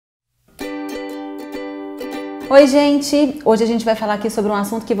Oi, gente! Hoje a gente vai falar aqui sobre um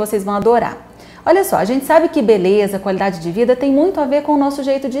assunto que vocês vão adorar. Olha só, a gente sabe que beleza, qualidade de vida tem muito a ver com o nosso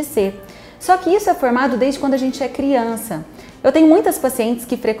jeito de ser. Só que isso é formado desde quando a gente é criança. Eu tenho muitas pacientes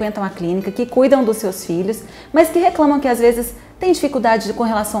que frequentam a clínica, que cuidam dos seus filhos, mas que reclamam que às vezes tem dificuldade com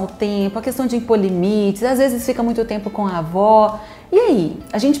relação ao tempo, a questão de impor limites, às vezes fica muito tempo com a avó. E aí?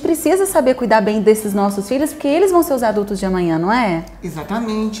 A gente precisa saber cuidar bem desses nossos filhos, porque eles vão ser os adultos de amanhã, não é?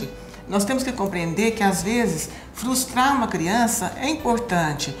 Exatamente. Nós temos que compreender que, às vezes, frustrar uma criança é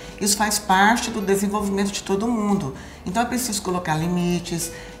importante. Isso faz parte do desenvolvimento de todo mundo. Então, é preciso colocar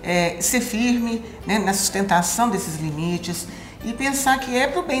limites, ser firme, né, na sustentação desses limites e pensar que é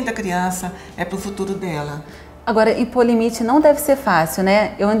para o bem da criança, é para o futuro dela. Agora, impor limite não deve ser fácil,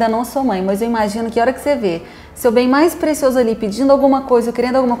 né? Eu ainda não sou mãe, mas eu imagino que a hora que você vê seu bem mais precioso ali pedindo alguma coisa,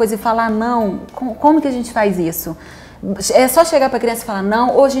 querendo alguma coisa e falar não, como que a gente faz isso? É só chegar para a criança e falar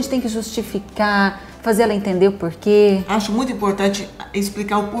não, ou a gente tem que justificar, fazer ela entender o porquê? Acho muito importante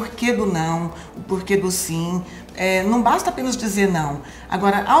explicar o porquê do não, o porquê do sim. Não basta apenas dizer não.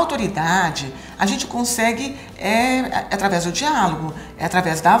 Agora, a autoridade, a gente consegue através do diálogo,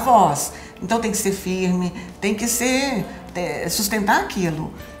 através da voz. Então tem que ser firme, tem que sustentar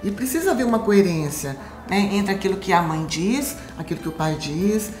aquilo. E precisa haver uma coerência, né, entre aquilo que a mãe diz, aquilo que o pai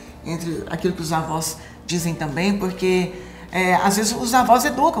diz, entre aquilo que os avós dizem também, porque às vezes os avós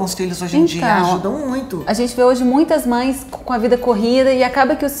educam os filhos hoje em dia, ajudam muito. A gente vê hoje muitas mães com a vida corrida e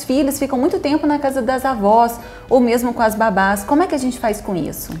acaba que os filhos ficam muito tempo na casa das avós ou mesmo com as babás. Como é que a gente faz com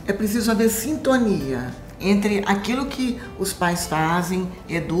isso? É preciso haver sintonia entre aquilo que os pais fazem,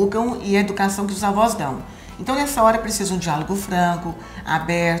 educam e a educação que os avós dão. Então nessa hora é preciso um diálogo franco,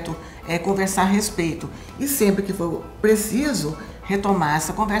 aberto, conversar a respeito e sempre que for preciso retomar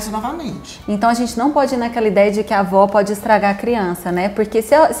essa conversa novamente. Então a gente não pode ir naquela ideia de que a avó pode estragar a criança, né? Porque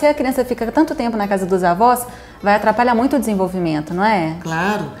se a criança fica tanto tempo na casa dos avós, vai atrapalhar muito o desenvolvimento, não é?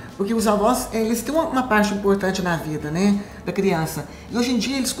 Claro, porque os avós, eles têm uma parte importante na vida, né, da criança. E hoje em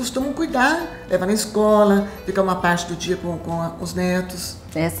dia eles costumam cuidar, levar na escola, ficar uma parte do dia com os netos.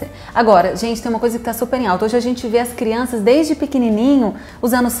 Agora, gente, tem uma coisa que está super em alta. Hoje a gente vê as crianças desde pequenininho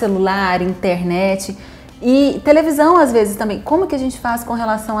usando celular, internet e televisão às vezes também. Como que a gente faz com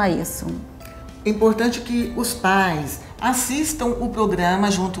relação a isso? É importante que os pais assistam o programa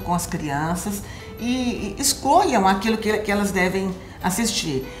junto com as crianças e escolham aquilo que elas devem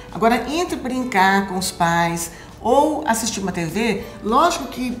assistir. Agora, entre brincar com os pais ou assistir uma TV, lógico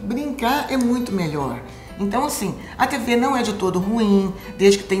que brincar é muito melhor. Então, assim, a TV não é de todo ruim,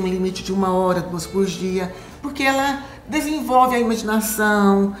 desde que tenha um limite de 1 hora, 2 por dia, porque ela desenvolve a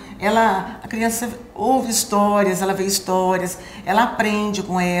imaginação, a criança ouve histórias, ela vê histórias, ela aprende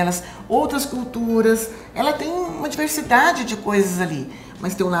com elas, outras culturas, ela tem uma diversidade de coisas ali,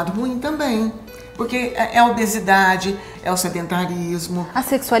 mas tem um lado ruim também. Porque é a obesidade, é o sedentarismo. A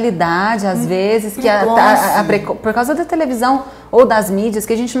sexualidade, às vezes, que por causa da televisão ou das mídias,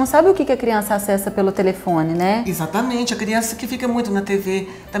 que a gente não sabe o que a criança acessa pelo telefone, né? Exatamente. A criança que fica muito na TV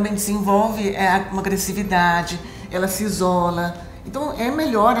também desenvolve uma agressividade, ela se isola. Então é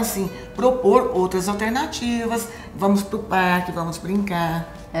melhor, assim, propor outras alternativas. Vamos pro parque, vamos brincar.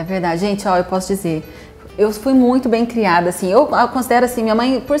 É verdade. Gente, ó, eu posso dizer, eu fui muito bem criada, assim, eu considero assim, minha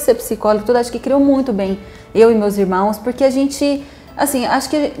mãe, por ser psicóloga, tudo, acho que criou muito bem eu e meus irmãos, porque a gente, assim, acho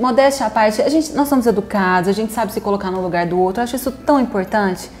que, modéstia à parte, nós somos educados, a gente sabe se colocar no lugar do outro, eu acho isso tão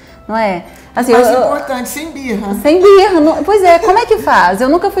importante, não é? Assim, mais importante, sem birra. Sem birra, pois é, como é que faz? Eu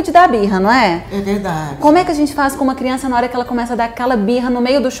nunca fui te dar birra, não é? É verdade. Como é que a gente faz com uma criança na hora que ela começa a dar aquela birra no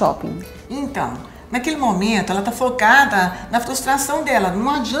meio do shopping? Então, naquele momento, ela está focada na frustração dela, não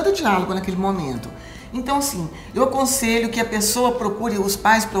adianta diálogo naquele momento. Então, assim, eu aconselho que a pessoa procure, os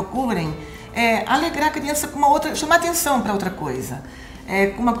pais procurem, alegrar a criança com uma outra, chamar atenção para outra coisa.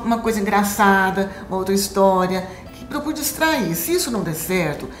 Com uma coisa engraçada, uma outra história, que procure distrair. Se isso não der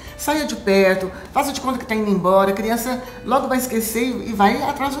certo, saia de perto, faça de conta que está indo embora, a criança logo vai esquecer e vai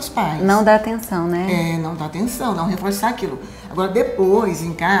atrás dos pais. Não dá atenção, né? Não dá atenção, não reforçar aquilo. Agora, depois,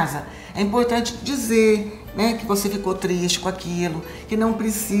 em casa, é importante dizer, né, que você ficou triste com aquilo, que não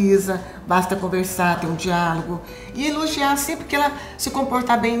precisa, basta conversar, ter um diálogo e elogiar sempre que ela se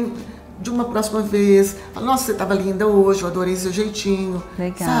comportar bem de uma próxima vez. Fala, nossa, você estava linda hoje, eu adorei seu jeitinho.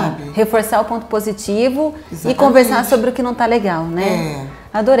 Legal. Sabe? Reforçar o ponto positivo. Exatamente. E conversar sobre o que não tá legal, né?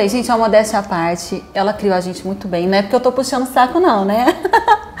 Adorei. Gente, é uma modéstia à parte, ela criou a gente muito bem, não é porque eu tô puxando o saco não, né?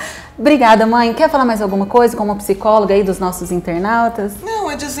 Obrigada, mãe. Quer falar mais alguma coisa como psicóloga aí dos nossos internautas?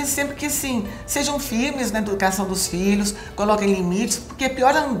 Não, é dizer sempre que sim, sejam firmes na educação dos filhos, coloquem limites, porque a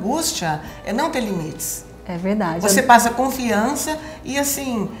pior angústia é não ter limites. É verdade. Você passa confiança e,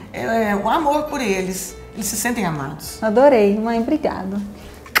 assim, o amor por eles. Eles se sentem amados. Adorei, mãe, obrigada.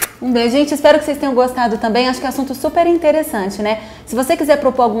 Um beijo, gente. Espero que vocês tenham gostado também. Acho que é um assunto super interessante, né? Se você quiser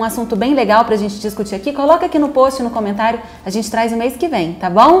propor algum assunto bem legal pra gente discutir aqui, coloca aqui no post, no comentário. A gente traz o mês que vem, tá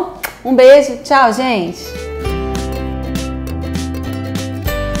bom? Um beijo. Tchau, gente.